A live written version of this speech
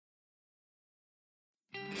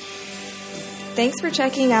Thanks for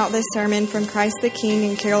checking out this sermon from Christ the King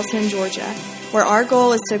in Carrollton, Georgia, where our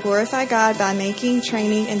goal is to glorify God by making,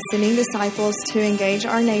 training, and sending disciples to engage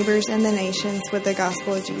our neighbors and the nations with the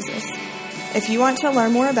gospel of Jesus. If you want to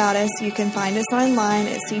learn more about us, you can find us online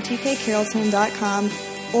at ctkcarrollton.com,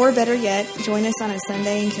 or better yet, join us on a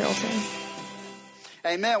Sunday in Carrollton.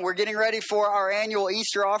 Amen. We're getting ready for our annual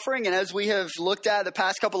Easter offering, and as we have looked at the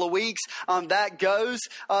past couple of weeks, that goes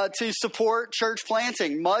to support church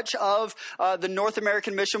planting. Much of the North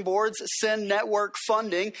American Mission Board's Send Network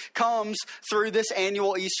funding comes through this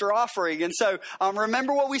annual Easter offering. And so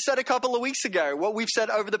remember what we said a couple of weeks ago, what we've said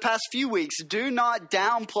over the past few weeks. Do not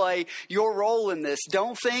downplay your role in this.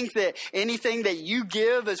 Don't think that anything that you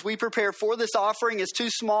give as we prepare for this offering is too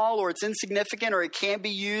small or it's insignificant or it can't be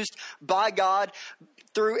used by God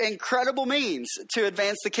through incredible means to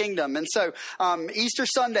advance the kingdom. And so Easter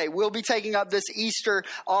Sunday, we'll be taking up this Easter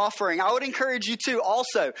offering. I would encourage you to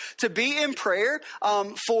also to be in prayer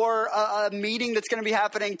for a meeting that's going to be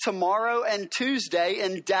happening tomorrow and Tuesday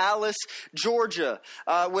in Dallas, Georgia.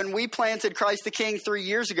 When we planted Christ the King 3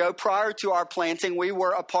 years ago, prior to our planting, we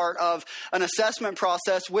were a part of an assessment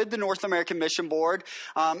process with the North American Mission Board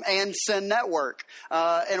and Send Network.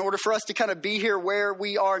 In order for us to kind of be here where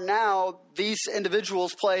we are now, these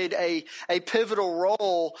individuals played a pivotal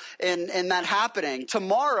role in that happening.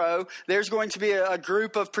 Tomorrow, there's going to be a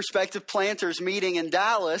group of prospective planters meeting in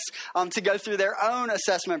Dallas to go through their own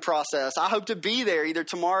assessment process. I hope to be there either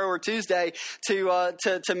tomorrow or Tuesday to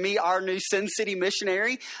meet our new Sin City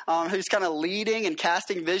missionary who's kind of leading and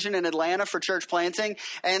casting vision in Atlanta for church planting,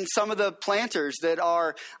 and some of the planters that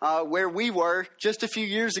are where we were just a few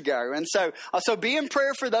years ago. And so be in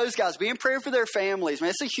prayer for those guys. Be in prayer for their families.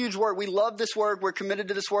 Man, it's a huge work. We love this work. We're committed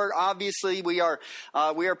to this work. Obviously, we are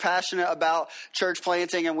passionate about church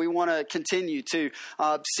planting, and we want to continue to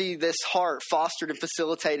see this heart fostered and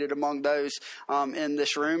facilitated among those in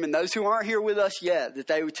this room and those who aren't here with us yet, that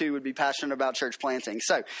they too would be passionate about church planting.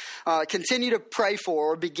 So continue to pray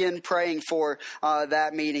for or begin praying for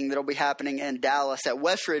that meeting that'll be happening in Dallas at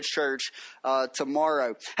Westridge Church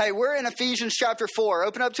tomorrow. Hey, we're in Ephesians chapter 4.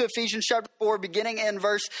 Open up to Ephesians chapter 4, beginning in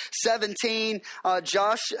verse 17.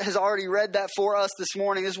 Josh has already read that for us this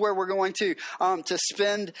morning. This is where we're going to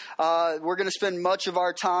spend. We're going to spend much of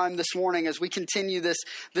our time this morning as we continue this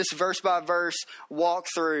verse by verse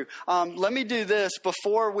walkthrough. Let me do this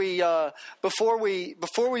before we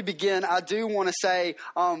begin. I do want to say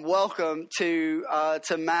welcome to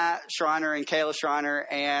Matt Schreiner and Kayla Schreiner,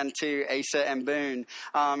 and to Asa and Boone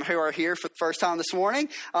who are here for the first time this morning.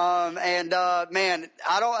 Man, I'm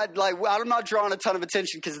not drawing a ton of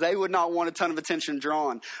attention because they would not want a ton of attention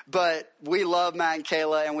drawn, but we love Matt and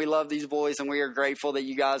Kayla, and we love these boys, and we are grateful that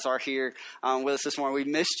you guys are here with us this morning. We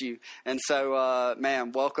missed you, and so,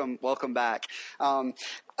 man, welcome back.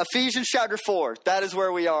 Ephesians chapter 4, that is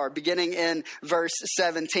where we are, beginning in verse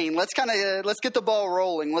 17. Let's get the ball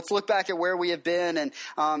rolling. Let's look back at where we have been and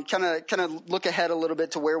kind of look ahead a little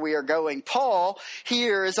bit to where we are going. Paul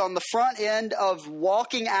here is on the front end of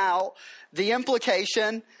walking out the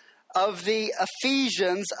implication of the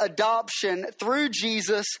Ephesians' adoption through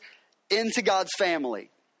Jesus into God's family.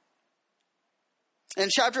 In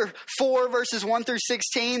chapter 4, verses 1 through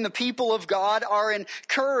 16, the people of God are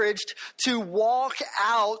encouraged to walk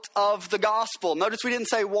out of the gospel. Notice we didn't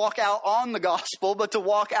say walk out on the gospel, but to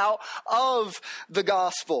walk out of the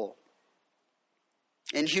gospel.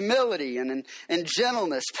 In humility and in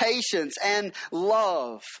gentleness, patience, and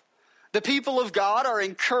love. The people of God are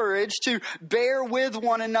encouraged to bear with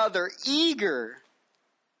one another, eager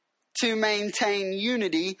to maintain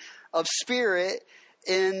unity of spirit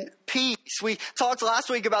in peace. We talked last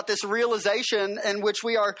week about this realization in which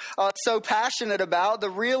we are so passionate about, the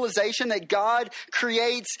realization that God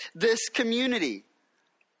creates this community.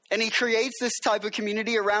 And he creates this type of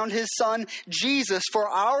community around his son, Jesus, for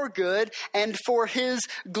our good and for his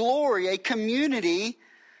glory. A community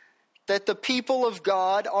that the people of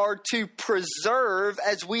God are to preserve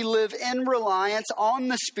as we live in reliance on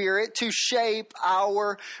the Spirit to shape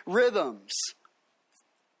our rhythms.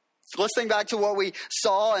 Let's think back to what we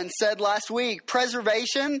saw and said last week.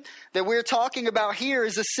 Preservation that we're talking about here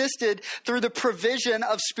is assisted through the provision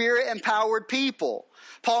of Spirit-empowered people.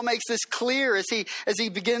 Paul makes this clear as he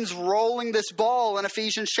begins rolling this ball in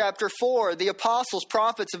Ephesians chapter 4. The apostles,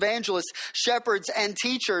 prophets, evangelists, shepherds, and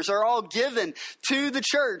teachers are all given to the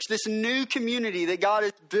church, this new community that God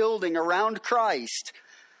is building around Christ.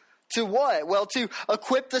 To what? Well, to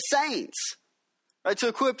equip the saints. Right, to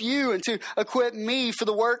equip you and to equip me for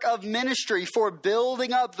the work of ministry, for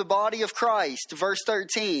building up the body of Christ. Verse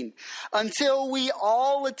 13. Until we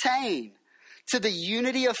all attain to the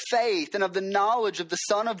unity of faith and of the knowledge of the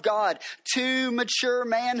Son of God, to mature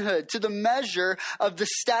manhood, to the measure of the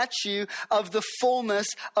stature of the fullness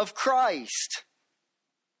of Christ.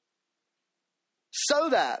 So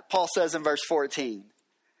that, Paul says in verse 14,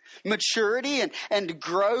 maturity and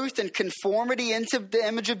growth and conformity into the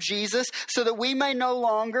image of Jesus, so that we may no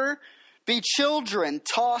longer be children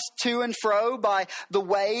tossed to and fro by the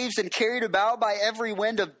waves and carried about by every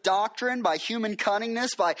wind of doctrine, by human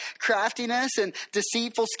cunningness, by craftiness and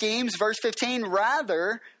deceitful schemes. Verse 15,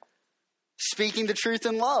 rather, speaking the truth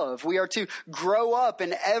in love, we are to grow up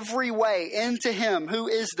in every way into him who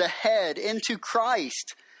is the head, into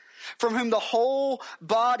Christ, from whom the whole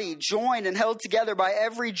body, joined and held together by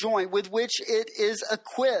every joint with which it is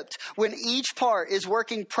equipped, when each part is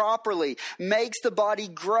working properly, makes the body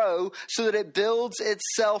grow so that it builds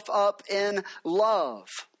itself up in love.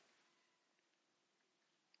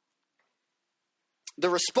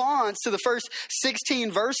 The response to the first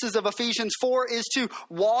 16 verses of Ephesians 4 is to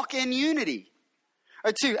walk in unity.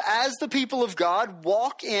 Or to, as the people of God,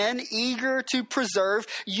 walk in, eager to preserve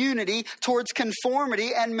unity towards conformity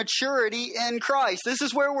and maturity in Christ. This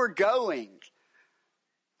is where we're going.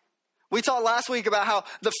 We talked last week about how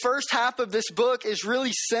the first half of this book is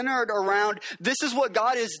really centered around, this is what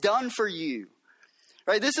God has done for you.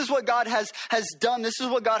 Right? This is what God has done. This is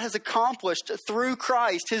what God has accomplished through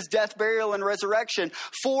Christ, his death, burial, and resurrection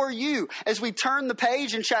for you. As we turn the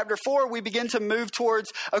page in chapter 4, we begin to move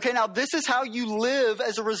towards, okay, now this is how you live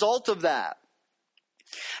as a result of that.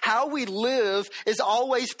 How we live is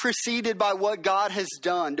always preceded by what God has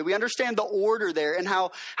done. Do we understand the order there and how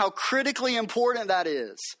critically important that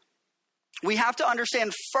is? We have to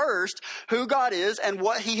understand first who God is and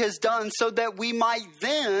what he has done so that we might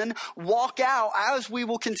then walk out, as we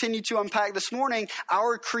will continue to unpack this morning,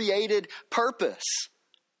 our created purpose.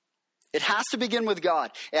 It has to begin with God.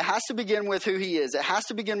 It has to begin with who he is. It has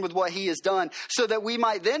to begin with what he has done so that we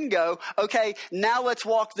might then go, okay, now let's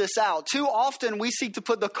walk this out. Too often we seek to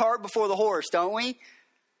put the cart before the horse, don't we?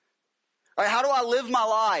 All right, how do I live my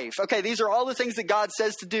life? Okay, these are all the things that God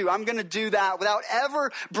says to do. I'm going to do that without ever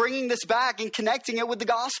bringing this back and connecting it with the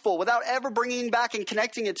gospel, without ever bringing back and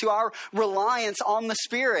connecting it to our reliance on the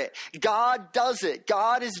Spirit. God does it.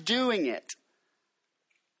 God is doing it.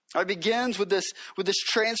 It begins with this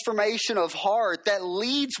transformation of heart that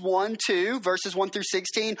leads one to, verses 1 through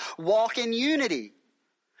 16, walk in unity.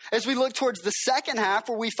 As we look towards the second half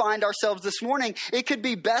where we find ourselves this morning, it could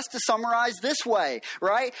be best to summarize this way,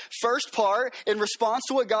 right? First part, in response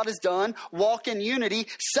to what God has done, walk in unity.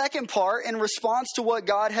 Second part, in response to what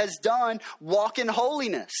God has done, walk in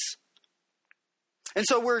holiness. And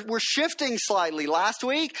so we're shifting slightly. Last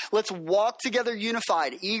week, let's walk together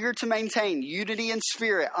unified, eager to maintain unity in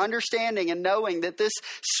spirit, understanding and knowing that this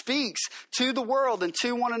speaks to the world and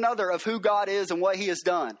to one another of who God is and what he has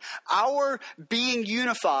done. Our being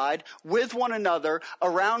unified with one another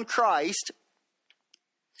around Christ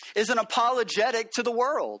is an apologetic to the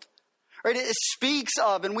world. Right? It speaks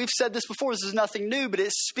of, and we've said this before, this is nothing new, but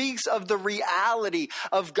it speaks of the reality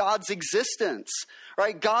of God's existence.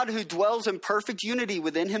 Right? God who dwells in perfect unity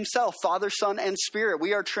within himself, Father, Son, and Spirit.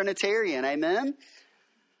 We are Trinitarian. Amen?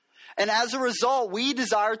 And as a result, we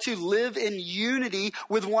desire to live in unity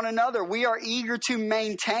with one another. We are eager to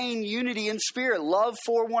maintain unity in spirit, love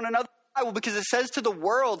for one another. Because it says to the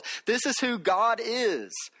world, this is who God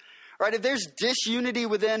is. Right? If there's disunity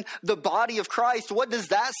within the body of Christ, what does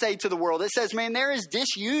that say to the world? It says, man, there is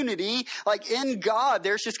disunity like in God.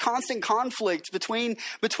 There's just constant conflict between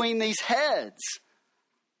these heads.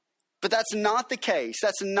 But that's not the case.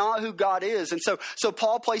 That's not who God is. And so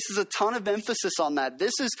Paul places a ton of emphasis on that.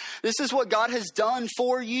 This is what God has done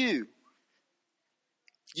for you.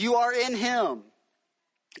 You are in him.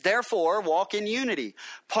 Therefore, walk in unity.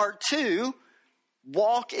 Part 2,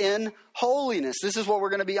 walk in holiness. This is what we're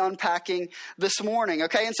going to be unpacking this morning.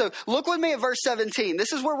 Okay, and so look with me at verse 17.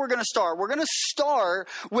 This is where we're going to start. We're going to start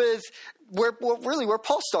with where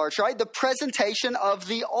Paul starts, right? The presentation of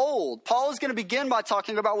the old. Paul is going to begin by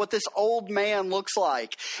talking about what this old man looks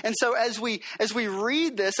like. And so as we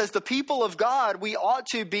read this, as the people of God, we ought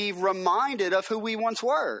to be reminded of who we once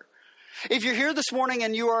were. If you're here this morning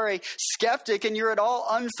and you are a skeptic and you're at all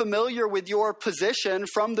unfamiliar with your position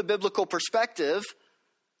from the biblical perspective,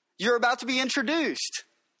 you're about to be introduced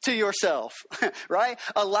to yourself, right?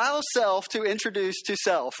 Allow self to introduce to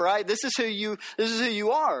self, right? This is who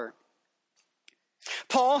you are.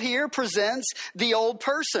 Paul here presents the old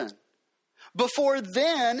person before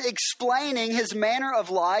then explaining his manner of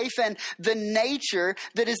life and the nature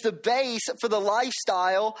that is the base for the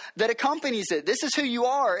lifestyle that accompanies it. This is who you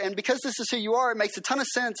are. And because this is who you are, it makes a ton of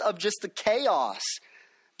sense of just the chaos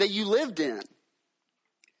that you lived in.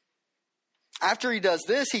 After he does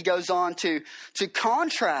this, he goes on to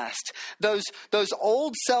contrast those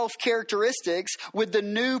old self characteristics with the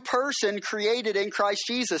new person created in Christ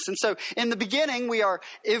Jesus. And so in the beginning,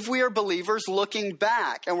 if we are believers, looking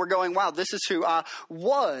back and we're going, wow, this is who I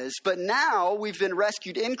was. But now we've been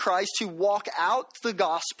rescued in Christ to walk out the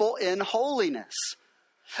gospel in holiness.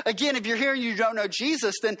 Again, if you're here and you don't know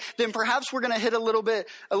Jesus, then perhaps we're going to hit a little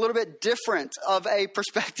bit different of a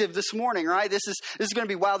perspective this morning, right? This is going to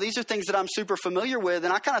be, wow, these are things that I'm super familiar with.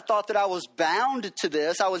 And I kind of thought that I was bound to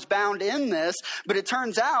this. I was bound in this. But it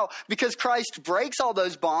turns out because Christ breaks all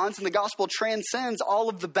those bonds and the gospel transcends all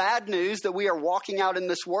of the bad news that we are walking out in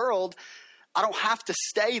this world, I don't have to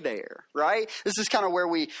stay there, right? This is kind of where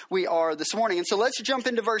we are this morning. And so let's jump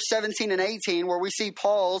into verse 17 and 18 where we see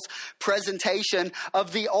Paul's presentation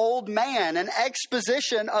of the old man, an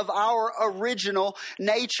exposition of our original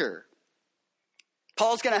nature.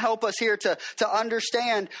 Paul's going to help us here to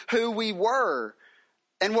understand who we were.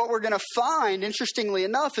 And what we're going to find, interestingly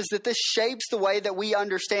enough, is that this shapes the way that we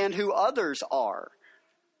understand who others are.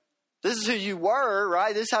 This is who you were,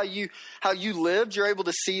 right? This is how you lived. You're able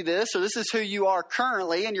to see this, or this is who you are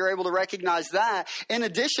currently, and you're able to recognize that. In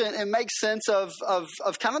addition, it makes sense of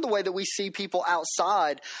kind of the way that we see people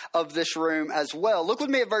outside of this room as well. Look with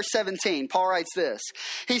me at verse 17. Paul writes this.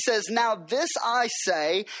 He says, "Now this I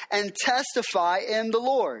say and testify in the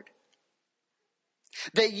Lord,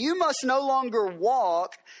 that you must no longer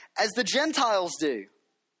walk as the Gentiles do,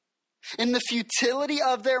 in the futility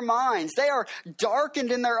of their minds. They are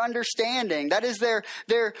darkened in their understanding." That is their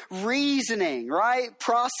reasoning, right?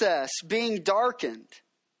 Process being darkened.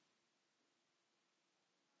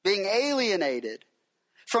 Being alienated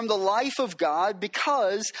from the life of God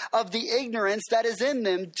because of the ignorance that is in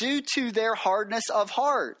them due to their hardness of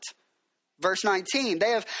heart. Verse 19,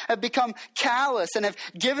 they have become callous and have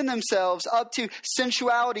given themselves up to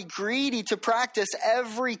sensuality, greedy to practice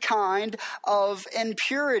every kind of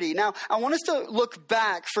impurity. Now, I want us to look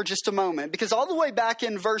back for just a moment, because all the way back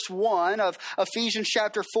in verse 1 of Ephesians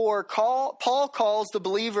chapter 4, Paul calls the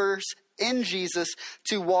believers in Jesus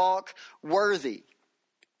to walk worthy.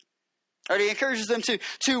 Or he encourages them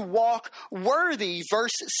to walk worthy.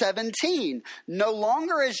 Verse 17, no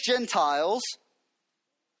longer as Gentiles,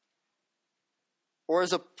 or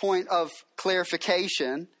as a point of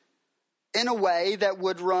clarification, in a way that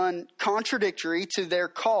would run contradictory to their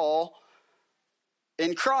call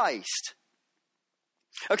in Christ.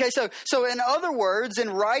 Okay, so in other words, in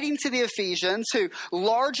writing to the Ephesians, who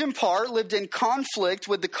large in part lived in conflict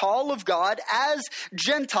with the call of God as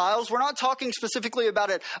Gentiles, we're not talking specifically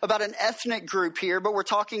about an ethnic group here, but we're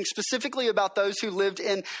talking specifically about those who lived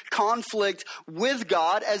in conflict with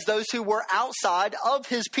God as those who were outside of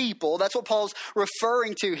his people. That's what Paul's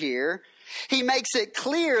referring to here. He makes it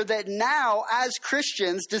clear that now, as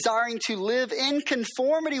Christians desiring to live in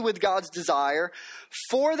conformity with God's desire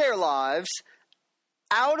for their lives,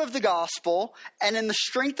 out of the gospel and in the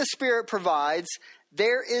strength the Spirit provides,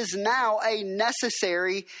 there is now a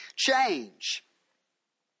necessary change.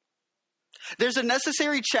 There's a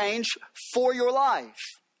necessary change for your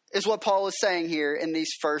life, is what Paul is saying here in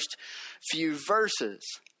these first few verses.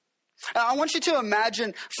 Now, I want you to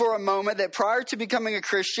imagine for a moment that prior to becoming a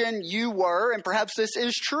Christian, you were, and perhaps this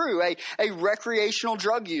is true, a recreational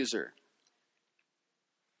drug user.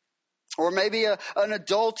 Or maybe an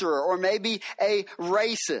adulterer, or maybe a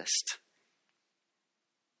racist.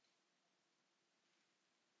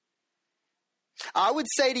 I would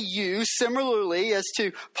say to you, similarly as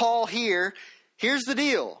to Paul here, here's the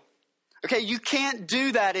deal. Okay, you can't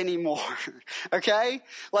do that anymore. Okay?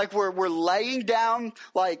 Like we're laying down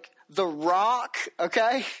like the rock,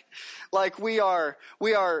 okay? Like we are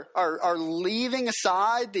leaving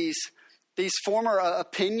aside these former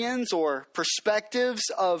opinions or perspectives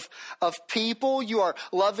of people. You are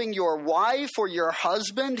loving your wife or your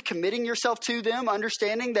husband, committing yourself to them,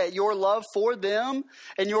 understanding that your love for them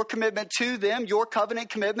and your commitment to them, your covenant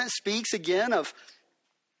commitment speaks again of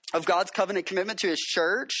God's covenant commitment to his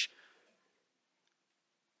church.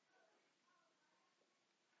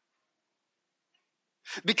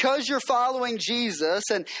 Because you're following Jesus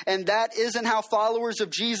and that isn't how followers of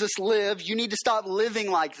Jesus live, you need to stop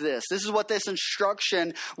living like this. This is what this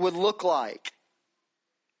instruction would look like.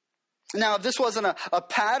 Now, if this wasn't a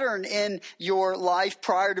pattern in your life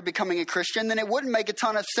prior to becoming a Christian, then it wouldn't make a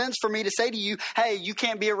ton of sense for me to say to you, hey, you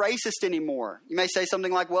can't be a racist anymore. You may say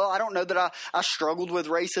something like, well, I don't know that I struggled with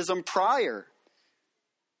racism prior.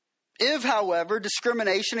 If, however,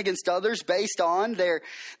 discrimination against others based on their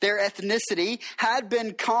ethnicity had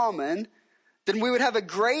been common, then we would have a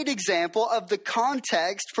great example of the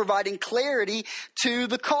context providing clarity to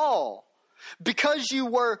the call. Because you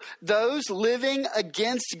were those living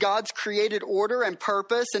against God's created order and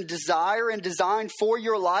purpose and desire and design for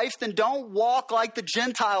your life, then don't walk like the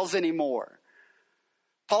Gentiles anymore.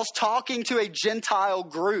 Paul's talking to a Gentile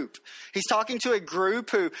group. He's talking to a group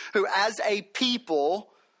who as a people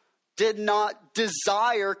did not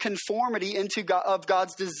desire conformity of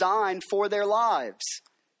God's design for their lives.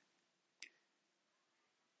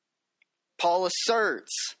 Paul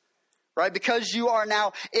asserts, right, because you are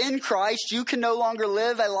now in Christ, you can no longer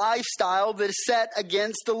live a lifestyle that is set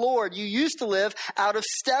against the Lord. You used to live out of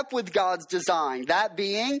step with God's design. That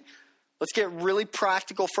being, let's get really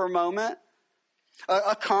practical for a moment,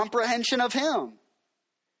 a comprehension of Him.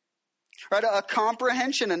 Right, a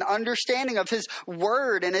comprehension and understanding of His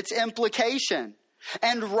word and its implication.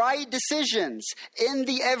 And right decisions in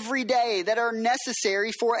the everyday that are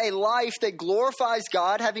necessary for a life that glorifies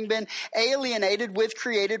God, having been alienated with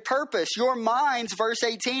created purpose. Your minds, verse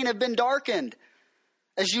 18, have been darkened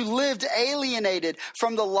as you lived alienated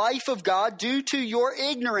from the life of God due to your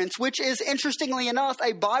ignorance, which is, interestingly enough,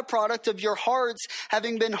 a byproduct of your hearts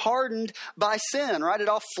having been hardened by sin, right? It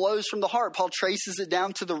all flows from the heart. Paul traces it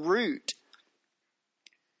down to the root.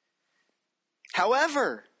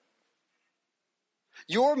 However,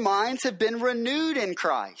 your minds have been renewed in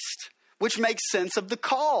Christ, which makes sense of the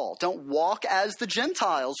call. Don't walk as the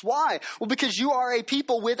Gentiles. Why? Well, because you are a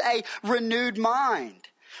people with a renewed mind.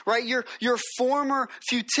 Right? Your former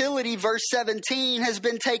futility, verse 17, has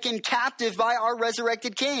been taken captive by our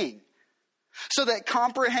resurrected King. So that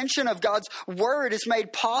comprehension of God's word is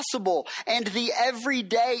made possible and the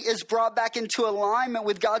everyday is brought back into alignment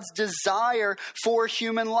with God's desire for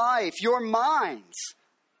human life. Your minds,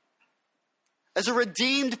 as a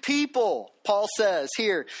redeemed people, Paul says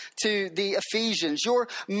here to the Ephesians, your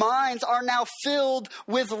minds are now filled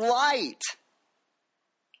with light.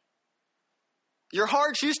 Your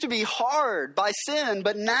hearts used to be hard by sin,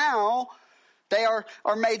 but now they are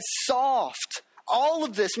made soft. All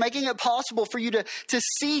of this making it possible for you to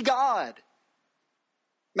see God.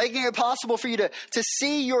 Making it possible for you to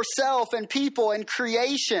see yourself and people and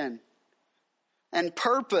creation and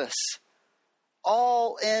purpose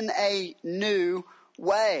all in a new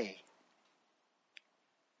way.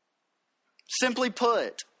 Simply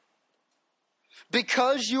put,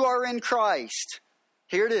 because you are in Christ,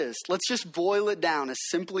 here it is. Let's just boil it down as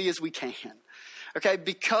simply as we can. Okay,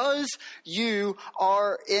 because you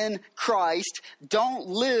are in Christ, don't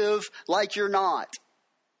live like you're not.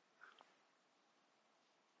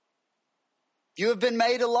 You have been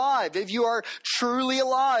made alive. If you are truly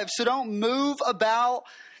alive, so don't move about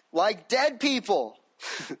like dead people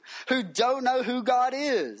who don't know who God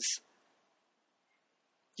is.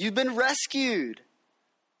 You've been rescued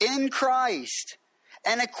in Christ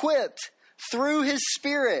and equipped through His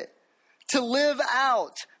Spirit to live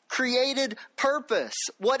out created purpose.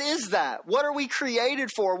 What is that? What are we created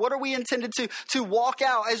for? What are we intended to walk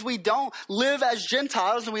out as we don't live as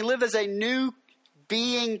Gentiles and we live as a new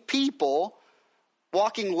being people,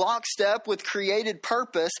 walking lockstep with created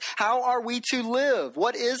purpose? How are we to live?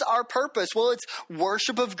 What is our purpose? Well, it's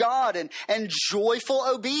worship of God and joyful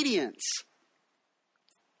obedience.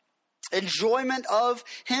 Enjoyment of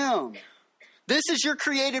Him. This is your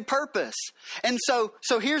created purpose. And so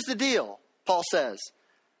here's the deal, Paul says.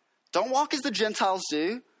 Don't walk as the Gentiles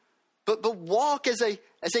do, but walk as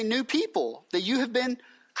a new people that you have been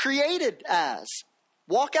created as.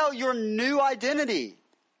 Walk out your new identity.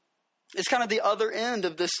 It's kind of the other end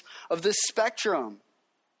of this spectrum.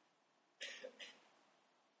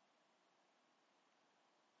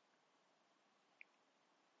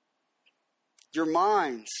 Your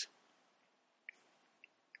minds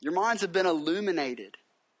have been illuminated.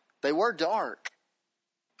 They were dark.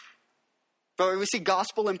 But we see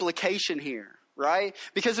gospel implication here, right?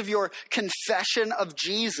 Because of your confession of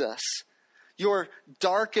Jesus, your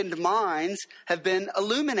darkened minds have been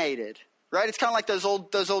illuminated, right? It's kind of like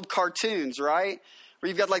those old cartoons, right? Where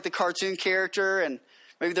you've got like the cartoon character and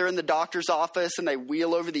maybe they're in the doctor's office and they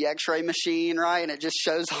wheel over the x-ray machine, right? And it just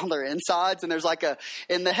shows all their insides. And there's like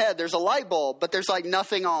in the head, there's a light bulb, but there's like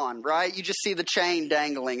nothing on, right? You just see the chain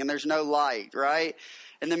dangling and there's no light, right?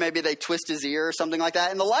 And then maybe they twist his ear or something like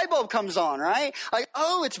that. And the light bulb comes on, right? Like,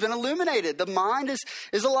 oh, it's been illuminated. The mind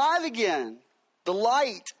is alive again. The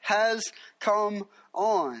light has come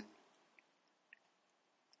on.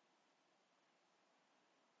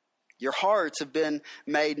 Your hearts have been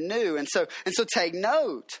made new. And so take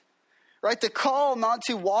note, Right? The call not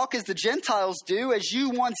to walk as the Gentiles do, as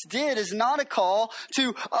you once did, is not a call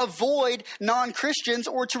to avoid non-Christians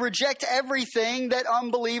or to reject everything that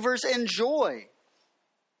unbelievers enjoy.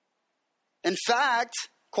 In fact,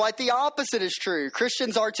 quite the opposite is true.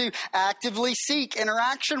 Christians are to actively seek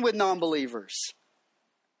interaction with non-believers,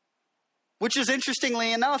 which is,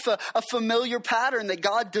 interestingly enough, a familiar pattern that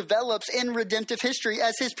God develops in redemptive history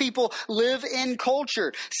as his people live in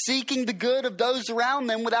culture, seeking the good of those around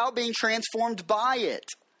them without being transformed by it.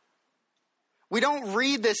 We don't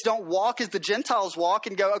read this, don't walk as the Gentiles walk,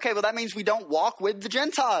 and go, okay, well, that means we don't walk with the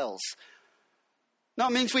Gentiles. No,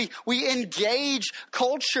 it means we engage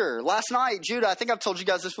culture. Last night, Judah, I think I've told you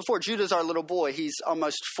guys this before. Judah's our little boy. He's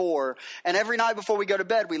almost 4. And every night before we go to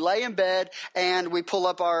bed, we lay in bed and we pull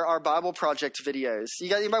up our Bible Project videos. You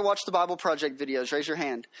guys, anybody watch the Bible Project videos? Raise your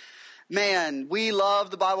hand. Man, we love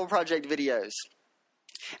the Bible Project videos.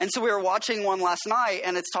 And so we were watching one last night,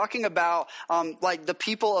 and it's talking about like the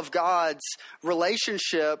people of God's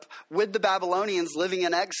relationship with the Babylonians living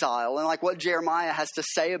in exile, and like what Jeremiah has to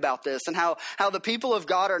say about this, and how the people of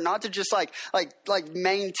God are not to just like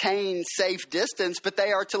maintain safe distance, but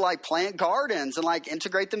they are to like plant gardens and like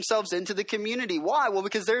integrate themselves into the community. Why? Well,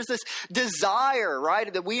 because there's this desire,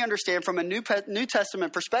 right, that we understand from a New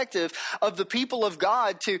Testament perspective of the people of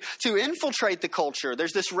God to infiltrate the culture.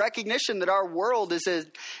 There's this recognition that our world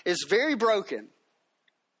is very broken,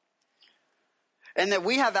 and that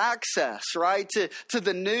we have access, right, to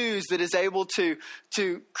the news that is able to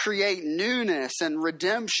create newness and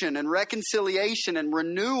redemption and reconciliation and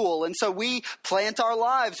renewal. And so we plant our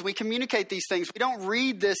lives. We communicate these things. We don't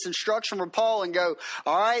read this instruction from Paul and go,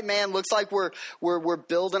 all right, man, looks like we're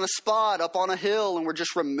building a spot up on a hill and we're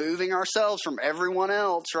just removing ourselves from everyone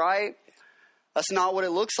else, right? That's not what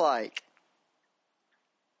it looks like.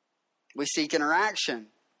 We seek interaction.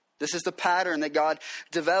 This is the pattern that God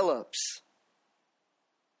develops.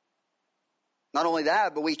 Not only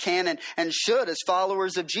that, but we can and should, as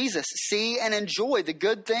followers of Jesus, see and enjoy the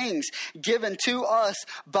good things given to us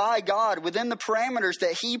by God within the parameters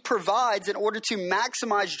that he provides in order to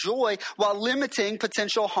maximize joy while limiting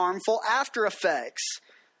potential harmful after effects.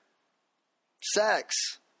 Sex,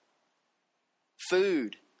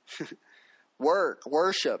 food, work,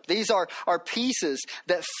 worship. These are pieces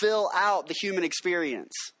that fill out the human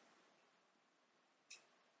experience.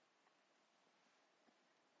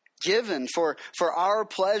 Given for our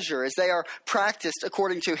pleasure as they are practiced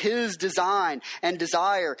according to his design and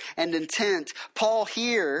desire and intent. Paul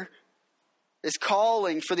here is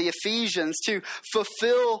calling for the Ephesians to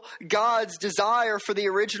fulfill God's desire for the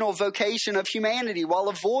original vocation of humanity while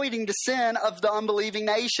avoiding the sin of the unbelieving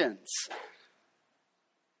nations.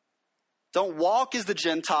 Don't walk as the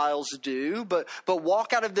Gentiles do, but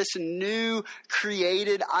walk out of this new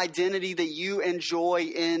created identity that you enjoy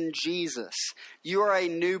in Jesus. You are a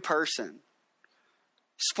new person.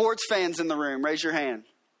 Sports fans in the room, raise your hand.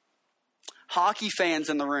 Hockey fans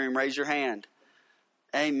in the room, raise your hand.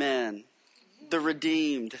 Amen. The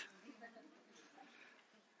redeemed.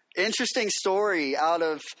 Interesting story out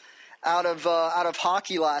of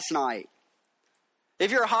hockey last night.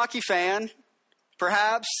 If you're a hockey fan,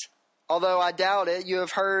 perhaps, although I doubt it, you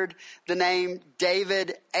have heard the name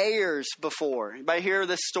David Ayers before. Anybody hear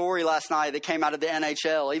this story last night that came out of the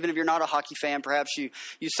NHL? Even if you're not a hockey fan, perhaps you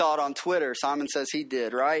saw it on Twitter. Simon says he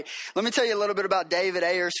did, right? Let me tell you a little bit about David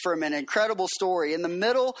Ayers for a minute. Incredible story. In the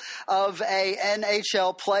middle of a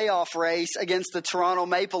NHL playoff race against the Toronto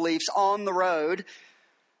Maple Leafs on the road,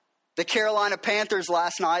 the Carolina Panthers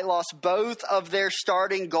last night lost both of their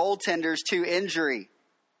starting goaltenders to injury,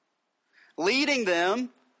 leading them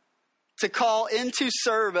to call into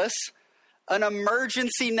service an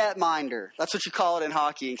emergency netminder. That's what you call it in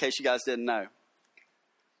hockey, in case you guys didn't know.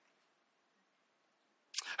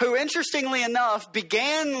 Who, interestingly enough,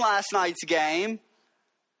 began last night's game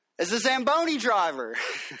as a Zamboni driver.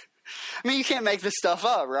 I mean, you can't make this stuff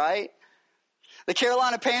up, right? The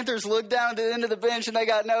Carolina Panthers looked down at the end of the bench and they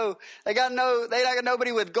got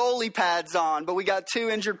nobody with goalie pads on, but we got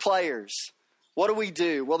 2 injured players. What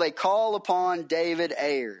do? Well, they call upon David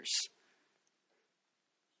Ayers.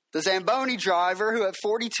 The Zamboni driver, who at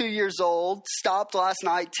 42 years old, stopped last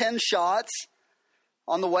night 10 shots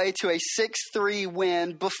on the way to a 6-3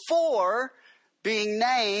 win before being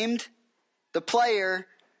named the player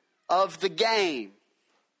of the game.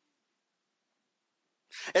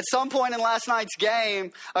 At some point in last night's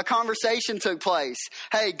game, a conversation took place.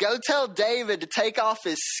 Hey, go tell David to take off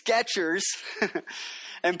his Skechers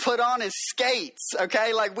and put on his skates,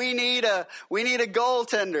 okay? Like we need a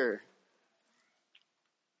goaltender.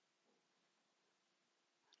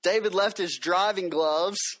 David left his driving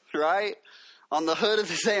gloves, right, on the hood of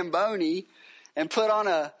the Zamboni and put on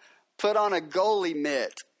a goalie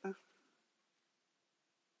mitt.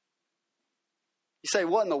 You say,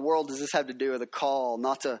 what in the world does this have to do with a call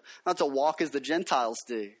not to walk as the Gentiles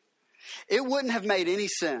do? It wouldn't have made any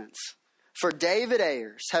sense for David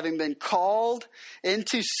Ayers, having been called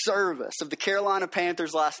into service of the Carolina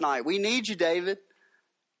Panthers last night. We need you, David.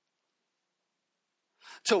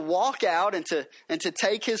 To walk out and to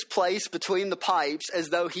take his place between the pipes as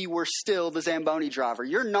though he were still the Zamboni driver.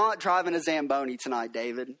 You're not driving a Zamboni tonight,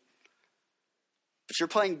 David. But you're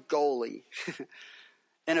playing goalie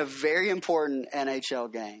in a very important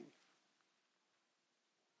NHL game.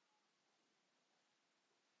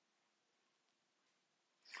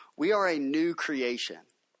 We are a new creation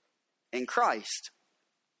in Christ.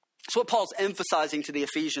 That's what Paul's emphasizing to the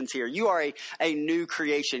Ephesians here. You are a new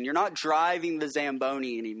creation. You're not driving the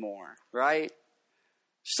Zamboni anymore, right?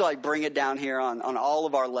 Just like bring it down here on all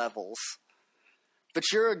of our levels. But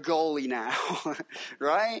you're a goalie now,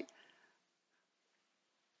 right?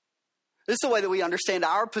 This is the way that we understand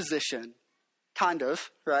our position, kind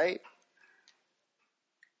of, right?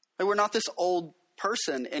 Like we're not this old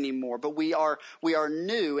person anymore, but we are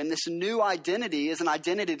new, and this new identity is an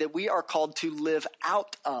identity that we are called to live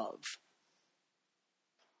out of.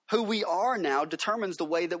 Who we are now determines the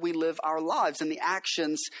way that we live our lives and the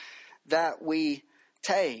actions that we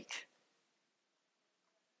take.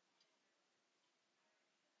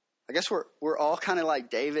 I guess we're all kind of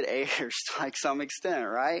like David Ayers to like some extent,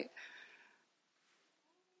 right?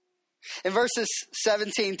 In verses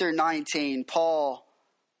 17 through 19, Paul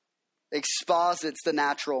exposits the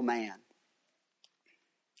natural man.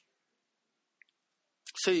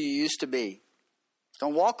 So you used to be.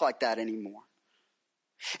 Don't walk like that anymore.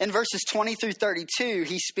 In verses 20 through 32,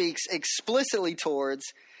 he speaks explicitly towards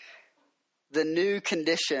the new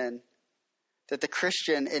condition that the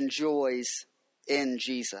Christian enjoys in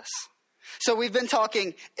Jesus. So we've been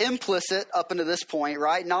talking implicit up until this point,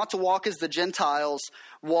 right? Not to walk as the Gentiles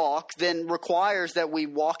walk, then requires that we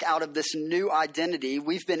walk out of this new identity.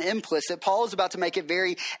 We've been implicit. Paul is about to make it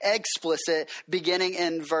very explicit beginning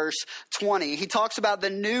in verse 20. He talks about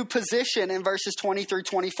the new position in verses 20 through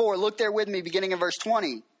 24. Look there with me beginning in verse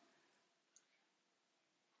 20.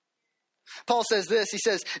 Paul says this. He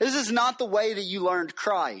says, "This is not the way that you learned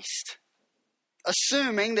Christ,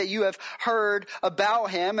 assuming that you have heard about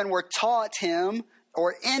him and were taught him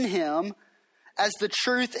or in him as the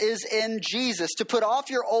truth is in Jesus, to put off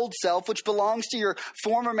your old self, which belongs to your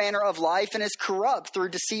former manner of life and is corrupt through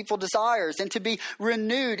deceitful desires, and to be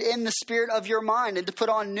renewed in the spirit of your mind, and to put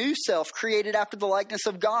on new self, created after the likeness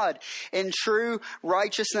of God in true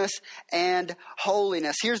righteousness and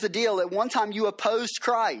holiness." Here's the deal. At one time you opposed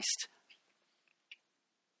Christ.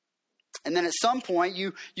 And then at some point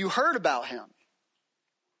you heard about him,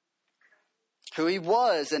 who he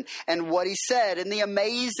was and what he said and the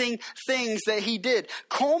amazing things that he did,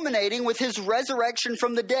 culminating with his resurrection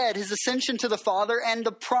from the dead, his ascension to the Father, and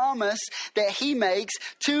the promise that he makes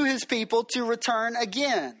to his people to return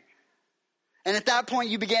again. And at that point,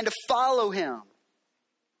 you began to follow him.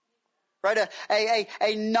 Right?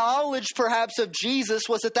 A knowledge perhaps of Jesus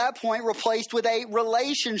was at that point replaced with a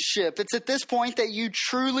relationship. It's at this point that you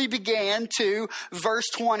truly began to, verse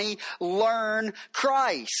 20, learn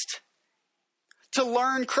Christ. To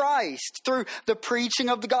learn Christ through the preaching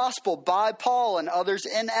of the gospel by Paul and others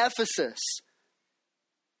in Ephesus.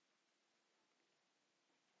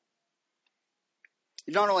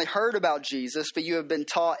 You've not only heard about Jesus, but you have been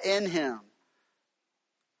taught in him.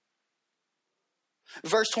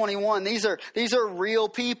 Verse 21, these are real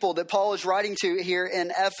people that Paul is writing to here in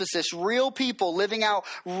Ephesus. Real people living out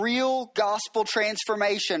real gospel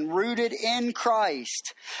transformation, rooted in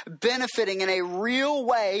Christ, benefiting in a real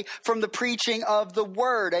way from the preaching of the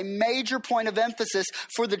word. A major point of emphasis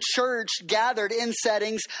for the church gathered in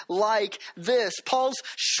settings like this. Paul's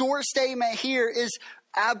short statement here is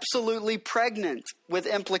absolutely pregnant with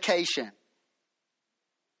implication.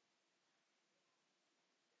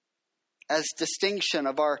 As distinction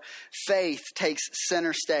of our faith takes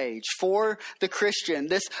center stage. For the Christian,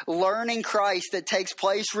 this learning Christ that takes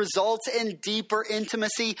place results in deeper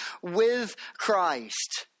intimacy with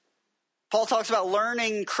Christ. Paul talks about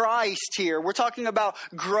learning Christ here. We're talking about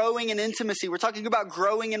growing in intimacy. We're talking about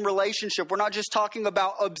growing in relationship. We're not just talking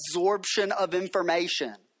about absorption of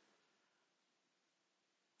information.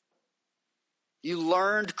 You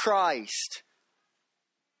learned Christ.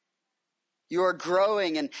 You are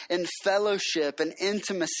growing in fellowship and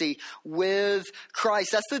intimacy with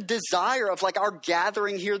Christ. That's the desire of like our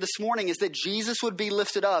gathering here this morning, is that Jesus would be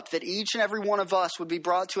lifted up, that each and every one of us would be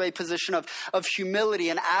brought to a position of humility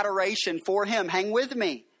and adoration for him. Hang with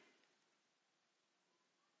me.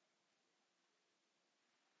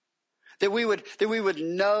 that we would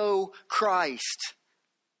know Christ,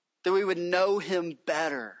 that we would know him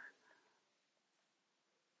better,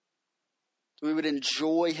 that we would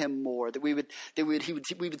enjoy him more, that we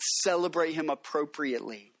would celebrate him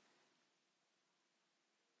appropriately.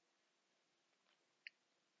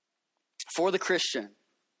 For the Christian,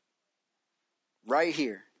 right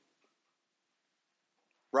here,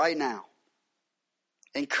 right now,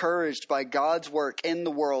 encouraged by God's work in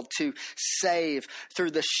the world to save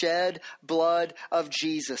through the shed blood of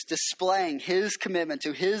Jesus, displaying his commitment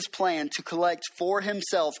to his plan to collect for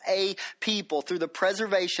himself a people through the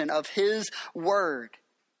preservation of his word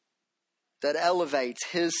that elevates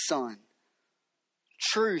his Son.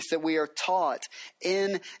 Truth that we are taught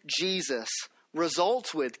in Jesus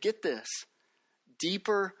results with, get this,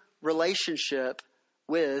 deeper relationship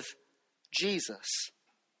with Jesus.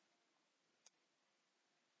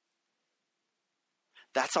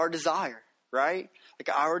 That's our desire, right?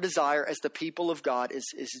 Like our desire as the people of God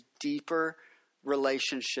is deeper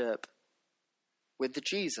relationship with the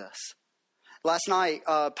Jesus. Last night,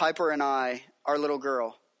 Piper and I, our little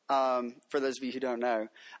girl, for those of you who don't know,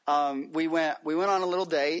 we went on a little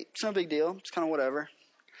date. It's no big deal. It's kind of whatever.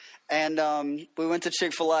 And we went to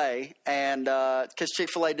Chick-fil-A, and because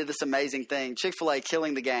Chick-fil-A did this amazing thing. Chick-fil-A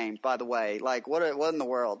killing the game, by the way. Like, what in the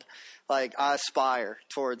world? Like, I aspire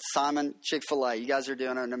towards Simon Chick-fil-A. You guys are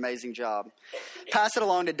doing an amazing job. Pass it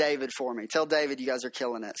along to David for me. Tell David you guys are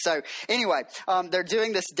killing it. So anyway, they're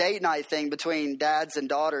doing this date night thing between dads and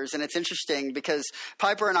daughters. And it's interesting because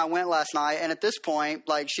Piper and I went last night. And at this point,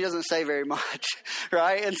 like, she doesn't say very much,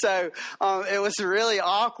 right? And so it was really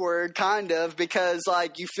awkward, kind of, because,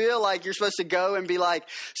 like, you feel like you're supposed to go and be, like,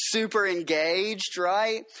 super engaged,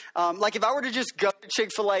 right? Like, if I were to just go to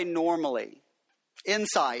Chick-fil-A normally,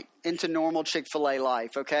 insight into normal Chick-fil-A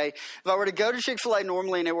life, okay? If I were to go to Chick-fil-A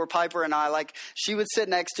normally and it were Piper and I, like, she would sit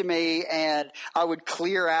next to me and I would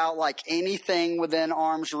clear out, like, anything within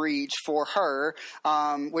arm's reach for her,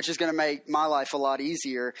 which is going to make my life a lot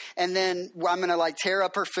easier. And then I'm going to, like, tear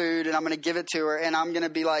up her food and I'm going to give it to her and I'm going to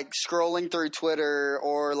be, like, scrolling through Twitter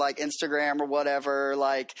or, like, Instagram or whatever,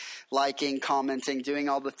 like, liking, commenting, doing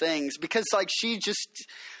all the things because, like, she just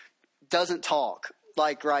doesn't talk.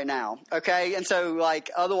 Like right now, okay? And so like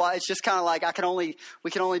otherwise it's just kind of like we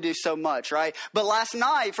can only do so much, right? But last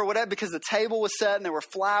night for whatever, because the table was set and there were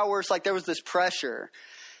flowers, like there was this pressure,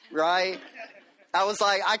 right? I was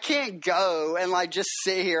like, I can't go and like just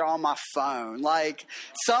sit here on my phone. Like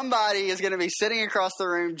somebody is going to be sitting across the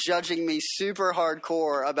room judging me super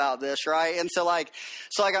hardcore about this, right? And so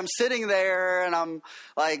I'm sitting there and I'm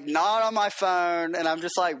like not on my phone and I'm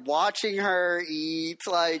just like watching her eat,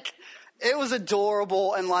 like. It was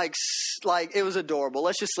adorable and like it was adorable.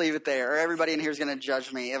 Let's just leave it there. Everybody in here is going to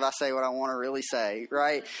judge me if I say what I want to really say,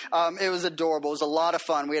 right? It was adorable. It was a lot of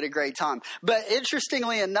fun. We had a great time. But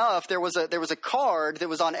interestingly enough, there was a card that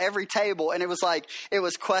was on every table, and it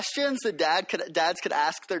was questions that dads could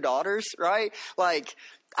ask their daughters, right? Like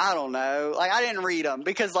I don't know, like I didn't read them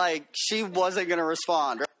because like she wasn't going to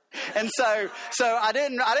respond. Right? And so I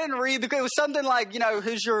didn't read it was something like,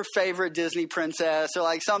 who's your favorite Disney princess or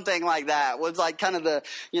like something like that. Was like kind of the,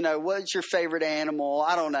 what's your favorite animal?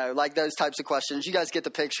 I don't know, like those types of questions. You guys get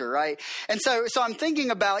the picture, right? And so I'm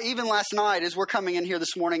thinking about even last night as we're coming in here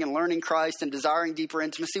this morning and learning Christ and desiring deeper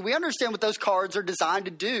intimacy, we understand what those cards are designed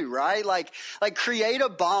to do, right? Like create a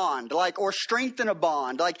bond, like, or strengthen a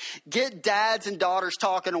bond, like get dads and daughters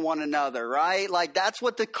talking to one another, right? Like that's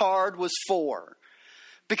what the card was for.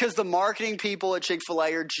 Because the marketing people at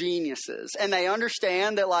Chick-fil-A are geniuses. And they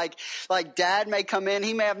understand that like dad may come in,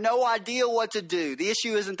 he may have no idea what to do. The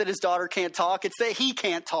issue isn't that his daughter can't talk, it's that he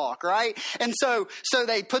can't talk, right? And so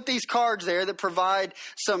they put these cards there that provide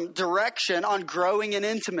some direction on growing in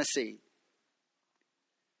intimacy.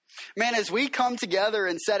 Man, as we come together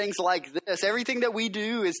in settings like this, everything that we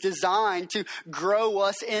do is designed to grow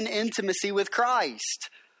us in intimacy with Christ.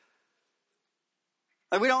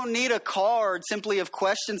 Like we don't need a card simply of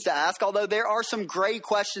questions to ask, although there are some great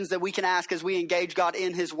questions that we can ask as we engage God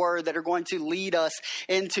in his word that are going to lead us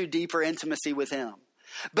into deeper intimacy with him.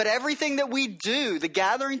 But everything that we do, the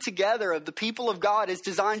gathering together of the people of God, is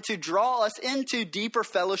designed to draw us into deeper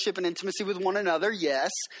fellowship and intimacy with one another,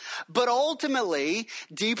 yes, but ultimately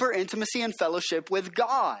deeper intimacy and fellowship with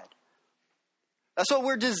God. That's what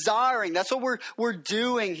we're desiring. That's what we're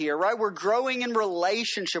doing here, right? We're growing in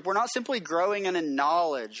relationship. We're not simply growing in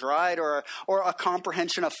knowledge, right? Or a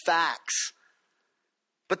comprehension of facts.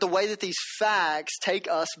 But the way that these facts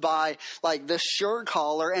take us by like the shirt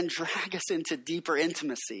collar and drag us into deeper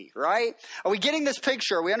intimacy, right? Are we getting this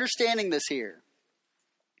picture? Are we understanding this here?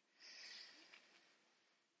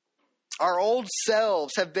 Our old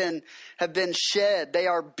selves have been shed. They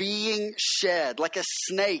are being shed like a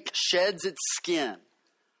snake sheds its skin.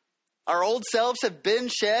 Our old selves have been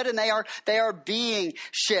shed and they are being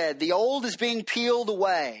shed. The old is being peeled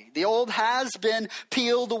away. The old has been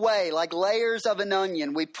peeled away like layers of an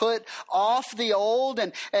onion. We put off the old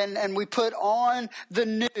and we put on the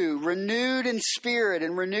new, renewed in spirit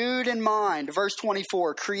and renewed in mind. Verse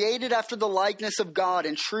 24, created after the likeness of God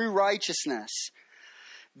in true righteousness.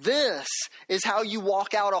 This is how you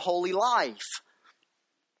walk out a holy life.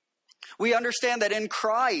 We understand that in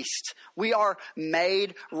Christ, we are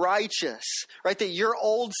made righteous, right? That your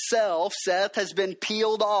old self, Seth, has been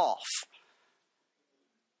peeled off.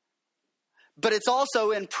 But it's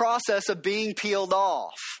also in process of being peeled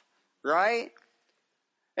off, right?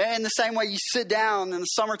 In the same way you sit down in the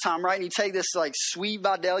summertime, right? And you take this like sweet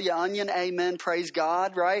Vidalia onion, amen, praise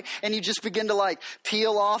God, right? And you just begin to like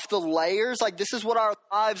peel off the layers. Like this is what our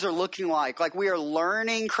lives are looking like. Like we are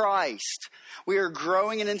learning Christ. We are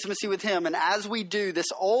growing in intimacy with him. And as we do,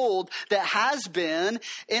 this old that has been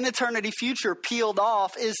in eternity future peeled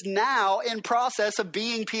off is now in process of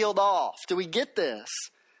being peeled off. Do we get this?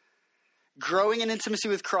 Growing in intimacy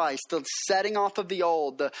with Christ, the setting off of the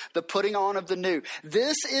old, the putting on of the new.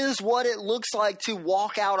 This is what it looks like to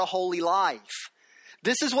walk out a holy life.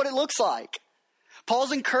 This is what it looks like.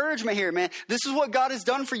 Paul's encouragement here, man. This is what God has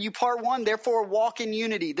done for you, part one, therefore walk in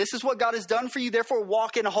unity. This is what God has done for you, therefore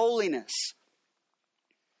walk in holiness.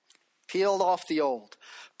 Peeled off the old,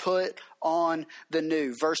 put on the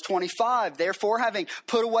new. Verse 25, therefore having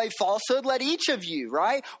put away falsehood, let each of you,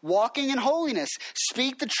 right, walking in holiness,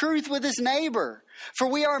 speak the truth with his neighbor. For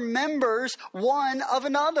we are members one of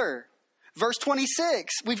another. Verse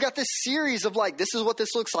 26, we've got this series of like, this is what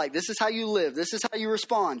this looks like. This is how you live. This is how you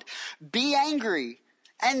respond. Be angry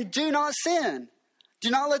and do not sin. Do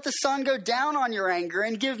not let the sun go down on your anger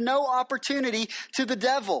and give no opportunity to the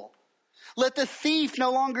devil. Let the thief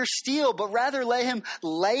no longer steal, but rather let him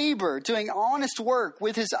labor, doing honest work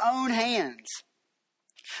with his own hands,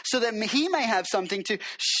 so that he may have something to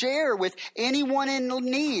share with anyone in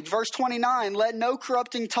need. Verse 29, let no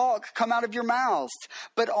corrupting talk come out of your mouths,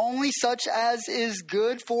 but only such as is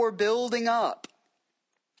good for building up.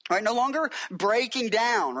 Right, no longer breaking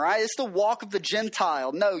down, right? It's the walk of the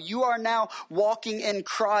Gentile. No, you are now walking in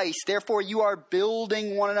Christ. Therefore, you are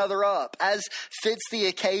building one another up as fits the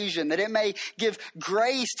occasion, that it may give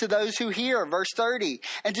grace to those who hear. Verse 30,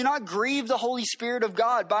 and do not grieve the Holy Spirit of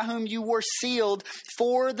God, by whom you were sealed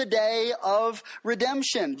for the day of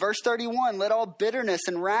redemption. Verse 31, let all bitterness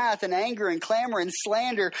and wrath and anger and clamor and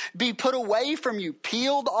slander be put away from you,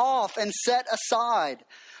 peeled off and set aside,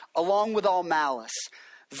 along with all malice.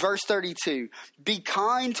 Verse 32, be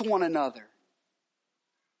kind to one another.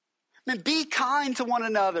 Man, be kind to one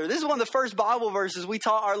another. This is one of the first Bible verses we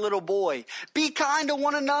taught our little boy. Be kind to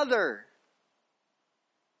one another.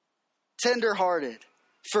 Tenderhearted,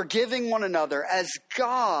 forgiving one another as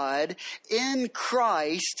God in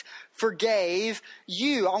Christ forgave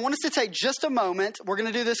you. I want us to take just a moment. We're going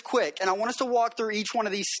to do this quick, and I want us to walk through each one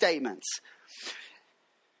of these statements.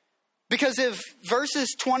 Because if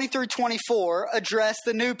verses 20 through 24 address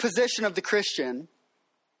the new position of the Christian,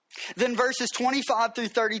 then verses 25 through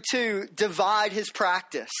 32 divide his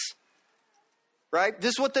practice. Right?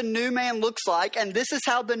 This is what the new man looks like, and this is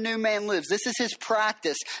how the new man lives. This is his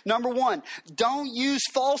practice. Number one, don't use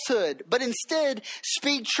falsehood, but instead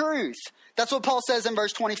speak truth. That's what Paul says in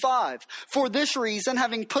verse 25. For this reason,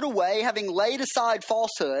 having put away, having laid aside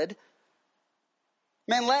falsehood,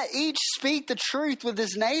 man, let each speak the truth with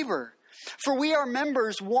his neighbor. For we are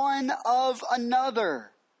members one of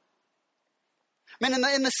another. Man,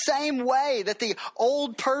 in the same way that the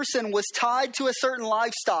old person was tied to a certain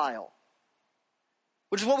lifestyle,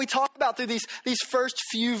 which is what we talk about through these first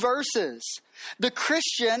few verses, the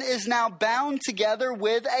Christian is now bound together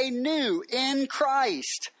with a new in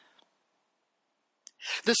Christ.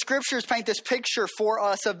 The scriptures paint this picture for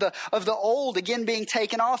us of the old again being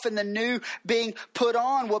taken off and the new being put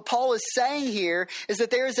on. What Paul is saying here is that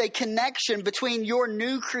there is a connection between your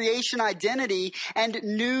new creation identity and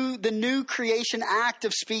the new creation act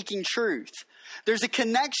of speaking truth. There's a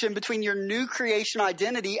connection between your new creation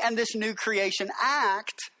identity and this new creation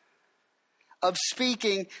act of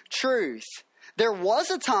speaking truth. There was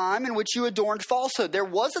a time in which you adorned falsehood. There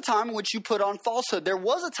was a time in which you put on falsehood. There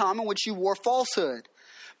was a time in which you wore falsehood.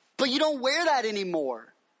 But you don't wear that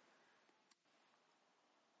anymore.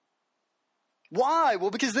 Why?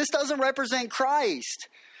 Well, because this doesn't represent Christ.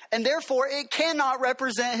 And therefore, it cannot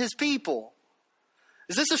represent his people.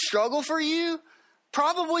 Is this a struggle for you?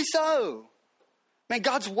 Probably so. Man,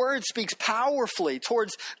 God's word speaks powerfully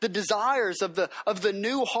towards the desires of the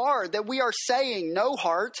new heart, that we are saying, no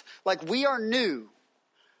heart, like we are new.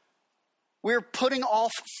 We're putting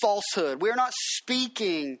off falsehood. We're not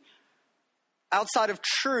speaking outside of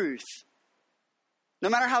truth. No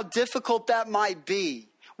matter how difficult that might be,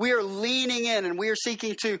 we are leaning in and we are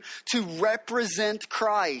seeking to represent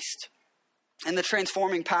Christ and the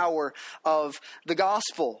transforming power of the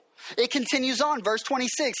gospel. It continues on, verse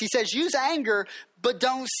 26. He says, use anger, but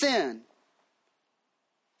don't sin.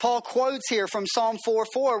 Paul quotes here from Psalm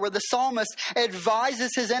 4:4, where the psalmist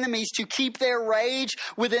advises his enemies to keep their rage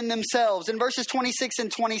within themselves. In verses 26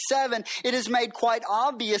 and 27, it is made quite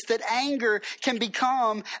obvious that anger can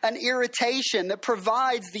become an irritation that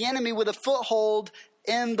provides the enemy with a foothold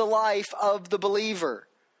in the life of the believer.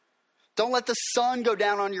 Don't let the sun go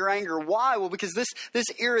down on your anger. Why? Well, because this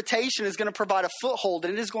irritation is going to provide a foothold,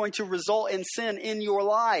 and it is going to result in sin in your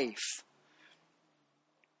life.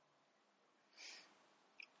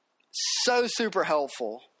 So super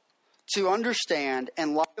helpful to understand,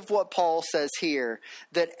 in light of what Paul says here,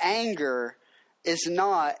 that anger is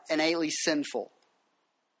not innately sinful.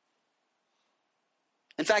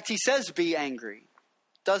 In fact, he says be angry,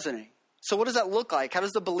 doesn't he? So what does that look like? How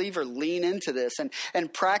does the believer lean into this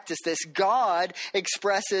and practice this? God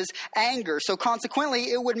expresses anger. So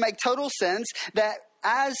consequently, it would make total sense that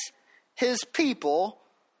as his people,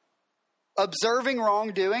 observing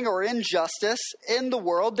wrongdoing or injustice in the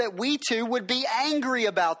world, that we too would be angry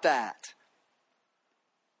about that.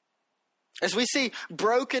 As we see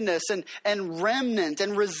brokenness and remnant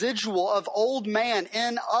and residual of old man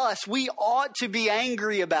in us, we ought to be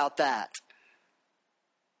angry about that.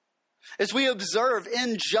 As we observe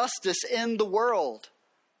injustice in the world,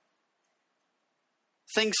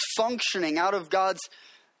 things functioning out of God's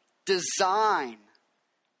design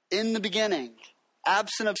in the beginning,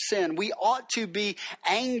 absent of sin, we ought to be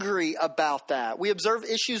angry about that. We observe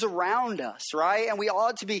issues around us, right? And we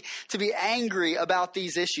ought to be angry about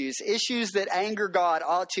these issues. Issues that anger God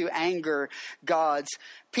ought to anger God's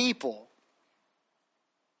people.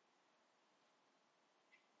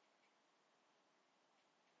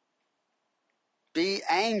 Be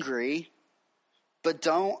angry, but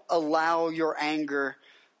don't allow your anger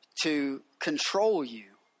to control you.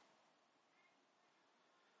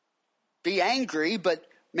 Be angry, but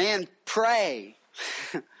man, pray.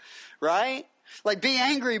 Right? Like be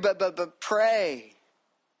angry, but pray.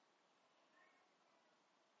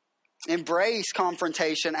 Embrace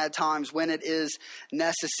confrontation at times when it is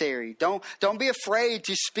necessary. Don't be afraid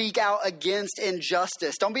to speak out against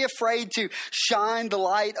injustice. Don't be afraid to shine the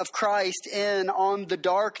light of Christ in on the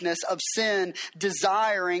darkness of sin,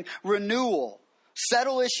 desiring renewal.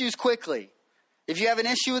 Settle issues quickly. If you have an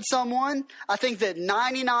issue with someone, I think that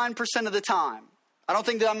 99% of the time, I don't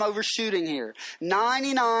think that I'm overshooting here,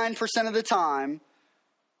 99% of the time,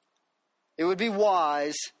 it would be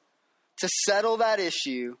wise to settle that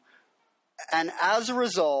issue and as a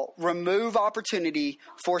result, remove opportunity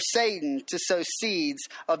for Satan to sow seeds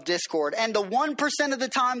of discord. And the 1% of the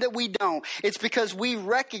time that we don't, it's because we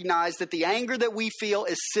recognize that the anger that we feel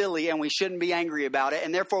is silly and we shouldn't be angry about it.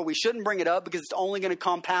 And therefore, we shouldn't bring it up because it's only going to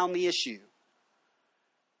compound the issue.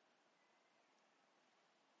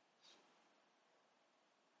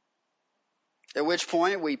 At which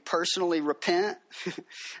point, we personally repent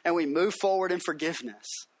and we move forward in forgiveness.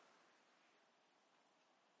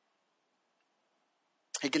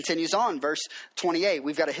 He continues on, verse 28.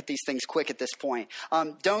 We've got to hit these things quick at this point.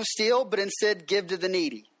 Don't steal, but instead give to the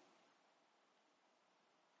needy.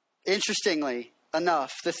 Interestingly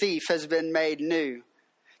enough, the thief has been made new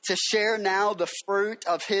to share now the fruit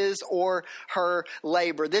of his or her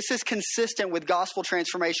labor. This is consistent with gospel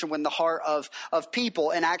transformation when the heart of people.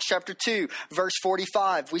 In Acts chapter 2, verse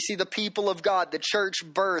 45, we see the people of God, the church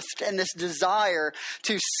birthed, and this desire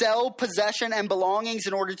to sell possession and belongings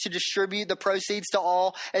in order to distribute the proceeds to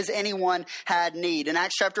all as anyone had need. In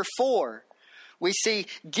Acts chapter 4, we see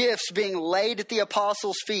gifts being laid at the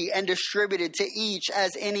apostles' feet and distributed to each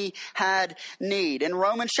as any had need. In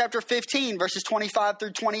Romans chapter 15, verses 25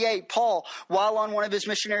 through 28, Paul, while on one of his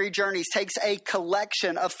missionary journeys, takes a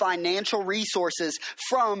collection of financial resources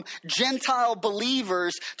from Gentile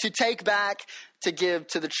believers to take back to give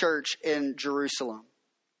to the church in Jerusalem.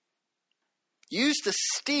 Used to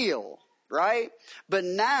steal, right? But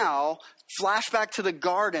now, flashback to the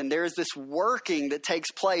garden, there is this working that takes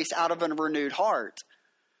place out of a renewed heart.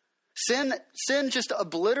 Sin just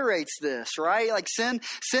obliterates this, right? Like sin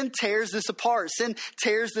tears this apart. Sin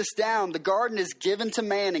tears this down. The garden is given to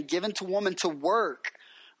man and given to woman to work,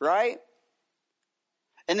 right?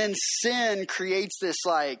 And then sin creates this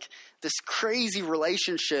crazy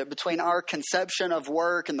relationship between our conception of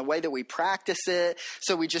work and the way that we practice it.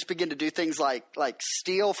 So we just begin to do things like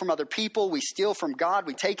steal from other people. We steal from God.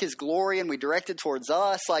 We take his glory and we direct it towards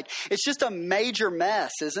us. It's just a major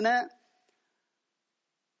mess, isn't it?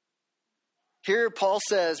 Here Paul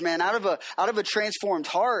says, man, out of a transformed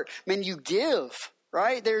heart, man, you give,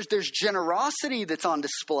 right? There's generosity that's on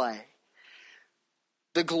display.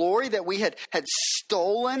 The glory that we had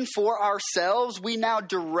stolen for ourselves, we now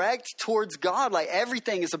direct towards God.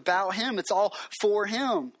 Everything is about him. It's all for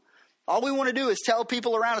him. All we want to do is tell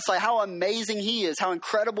people around us how amazing he is, how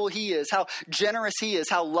incredible he is, how generous he is,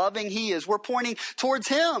 how loving he is. We're pointing towards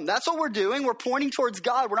him. That's what we're doing. We're pointing towards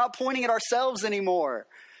God. We're not pointing at ourselves anymore.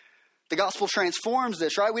 The gospel transforms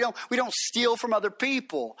this, right? We don't steal from other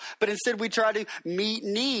people, but instead we try to meet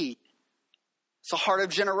need. It's a heart of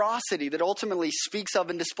generosity that ultimately speaks of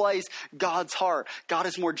and displays God's heart. God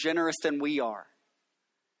is more generous than we are,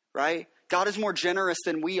 right? God is more generous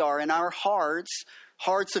than we are. And our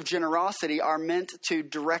hearts of generosity are meant to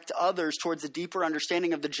direct others towards a deeper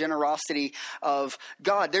understanding of the generosity of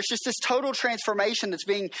God. There's just this total transformation that's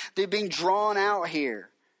being drawn out here.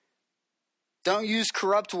 Don't use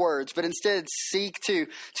corrupt words, but instead seek to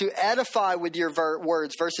edify with your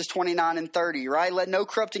words, verses 29 and 30, right? Let no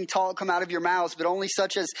corrupting talk come out of your mouths, but only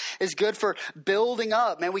such as is good for building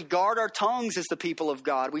up. Man, we guard our tongues as the people of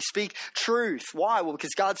God. We speak truth. Why? Well,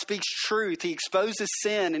 because God speaks truth. He exposes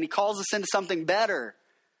sin and he calls us into something better.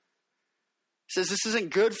 He says this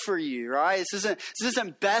isn't good for you, right? This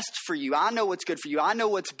isn't best for you. I know what's good for you. I know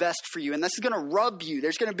what's best for you. And this is going to rub you.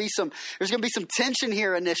 There's going to be some tension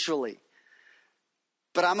here initially.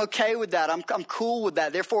 But I'm okay with that. I'm cool with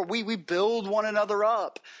that. Therefore, we build one another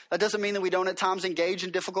up. That doesn't mean that we don't at times engage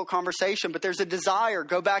in difficult conversation, but there's a desire.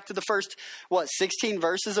 Go back to the first, 16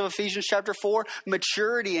 verses of Ephesians chapter 4,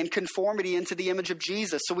 maturity and conformity into the image of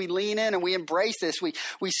Jesus. So we lean in and we embrace this. We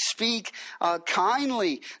speak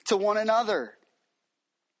kindly to one another.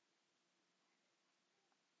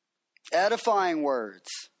 Edifying words.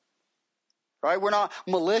 Right? We're not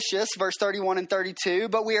malicious, verse 31 and 32,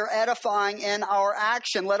 but we are edifying in our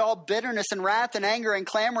action. Let all bitterness and wrath and anger and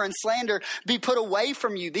clamor and slander be put away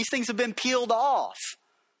from you. These things have been peeled off.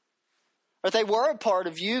 Or they were a part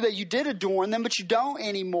of you, that you did adorn them, but you don't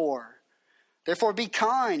anymore. Therefore be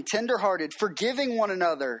kind, tenderhearted, forgiving one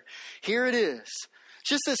another. Here it is.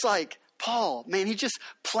 Just this Paul, man, he just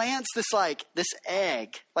plants this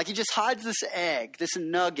egg. He just hides this egg, this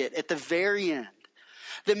nugget at the very end.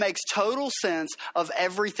 That makes total sense of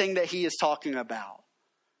everything that he is talking about.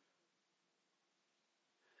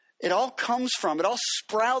 It all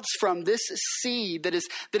sprouts from this seed that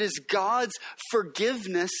is God's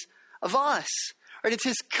forgiveness of us. Right? It's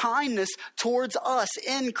his kindness towards us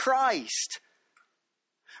in Christ.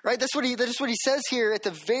 Right? That's what he says here at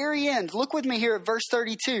the very end. Look with me here at verse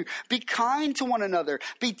 32. Be kind to one another.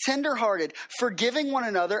 Be tenderhearted, forgiving one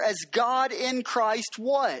another as God in Christ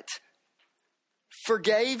what?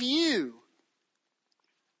 Forgave you.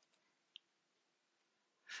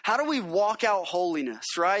 How do we walk out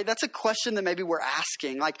holiness, right? That's a question that maybe we're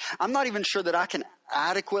asking. I'm not even sure that I can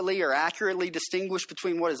adequately or accurately distinguish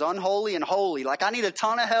between what is unholy and holy. I need a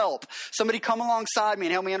ton of help. Somebody come alongside me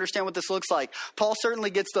and help me understand what this looks like. Paul certainly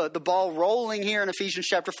gets the ball rolling here in Ephesians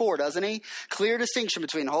chapter 4, doesn't he? Clear distinction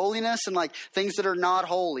between holiness and things that are not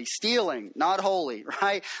holy. Stealing, not holy,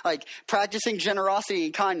 right? Practicing generosity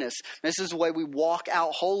and kindness. This is the way we walk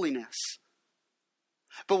out holiness.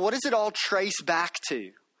 But what does it all trace back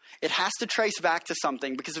to? It has to trace back to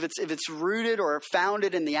something, because if it's rooted or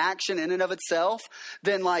founded in the action in and of itself,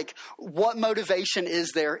 then what motivation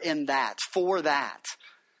is there in that, for that?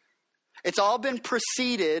 It's all been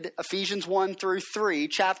preceded, Ephesians 1 through 3,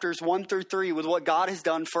 chapters 1 through 3, with what God has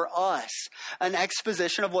done for us. An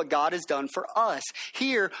exposition of what God has done for us.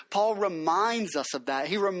 Here, Paul reminds us of that.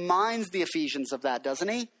 He reminds the Ephesians of that, doesn't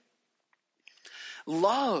he?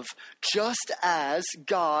 Love just as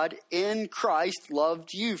God in Christ loved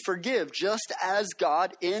you. Forgive just as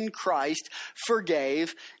God in Christ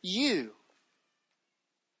forgave you.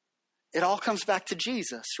 It all comes back to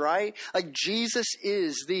Jesus, right? Jesus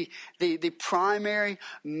is the primary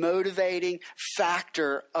motivating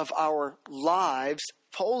factor of our lives'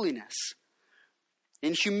 holiness.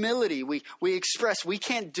 In humility, we express we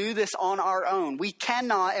can't do this on our own. We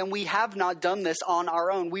cannot and we have not done this on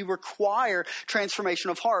our own. We require transformation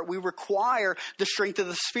of heart. We require the strength of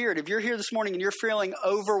the Spirit. If you're here this morning and you're feeling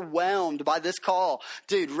overwhelmed by this call,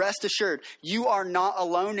 dude, rest assured, you are not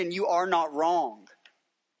alone and you are not wrong.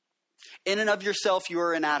 In and of yourself, you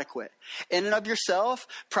are inadequate. In and of yourself,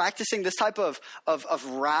 practicing this type of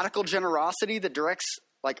radical generosity that directs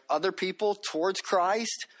like other people towards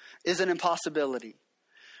Christ is an impossibility.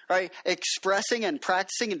 Right? Expressing and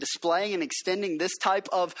practicing and displaying and extending this type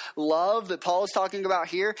of love that Paul is talking about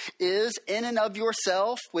here is in and of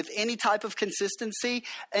yourself with any type of consistency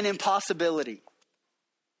an impossibility.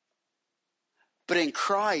 But in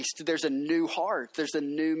Christ, there's a new heart. There's a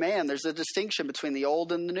new man. There's a distinction between the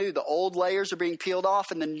old and the new. The old layers are being peeled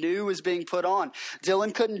off and the new is being put on.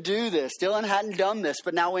 Dylan couldn't do this. Dylan hadn't done this.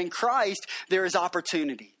 But now in Christ, there is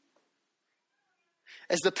opportunity.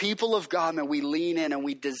 As the people of God, man, we lean in and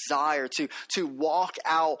we desire to walk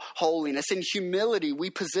out holiness. In humility, we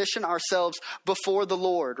position ourselves before the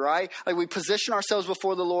Lord, right? Like we position ourselves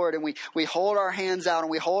before the Lord and we hold our hands out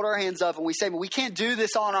and we hold our hands up and we say, we can't do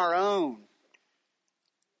this on our own.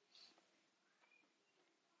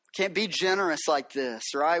 Can't be generous like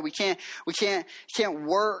this, right? We can't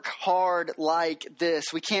work hard like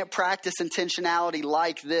this. We can't practice intentionality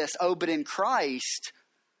like this. Oh, but in Christ,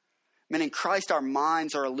 man, in Christ our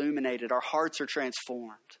minds are illuminated. Our hearts are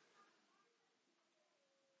transformed.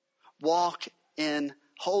 Walk in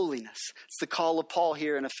holiness. It's the call of Paul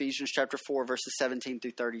here in Ephesians chapter 4, verses 17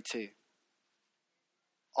 through 32.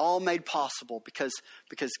 All made possible because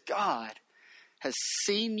God has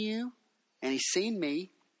seen you and He's seen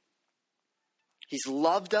me. He's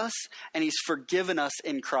loved us and He's forgiven us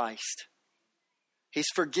in Christ. He's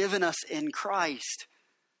forgiven us in Christ.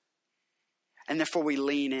 And therefore we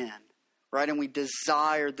lean in, right? And we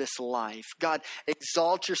desire this life. God,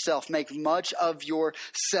 exalt yourself. Make much of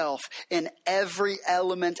yourself in every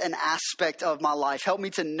element and aspect of my life. Help me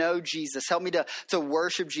to know Jesus. Help me to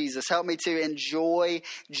worship Jesus. Help me to enjoy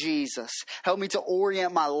Jesus. Help me to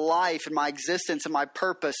orient my life and my existence and my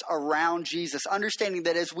purpose around Jesus. Understanding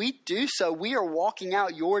that as we do so, we are walking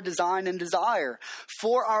out your design and desire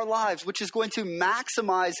for our lives, which is going to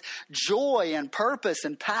maximize joy and purpose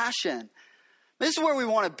and passion. This is where we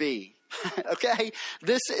want to be. Okay?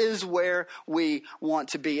 This is where we want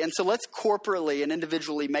to be. And so let's corporately and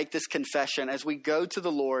individually make this confession as we go to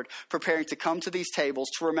the Lord, preparing to come to these tables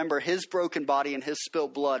to remember His broken body and His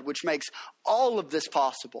spilt blood, which makes all of this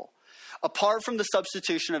possible, apart from the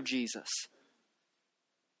substitution of Jesus.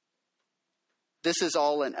 This is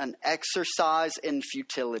all an exercise in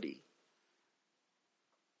futility.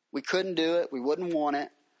 We couldn't do it. We wouldn't want it.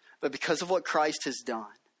 But because of what Christ has done,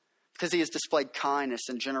 because He has displayed kindness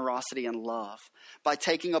and generosity and love by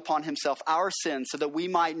taking upon Himself our sins so that we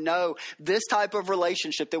might know this type of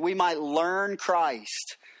relationship, that we might learn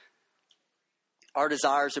Christ, our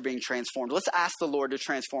desires are being transformed. Let's ask the Lord to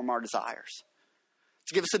transform our desires,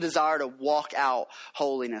 to give us a desire to walk out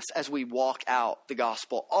holiness as we walk out the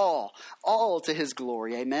gospel, all to His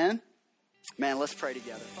glory. Amen? Man, let's pray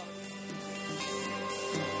together. Father,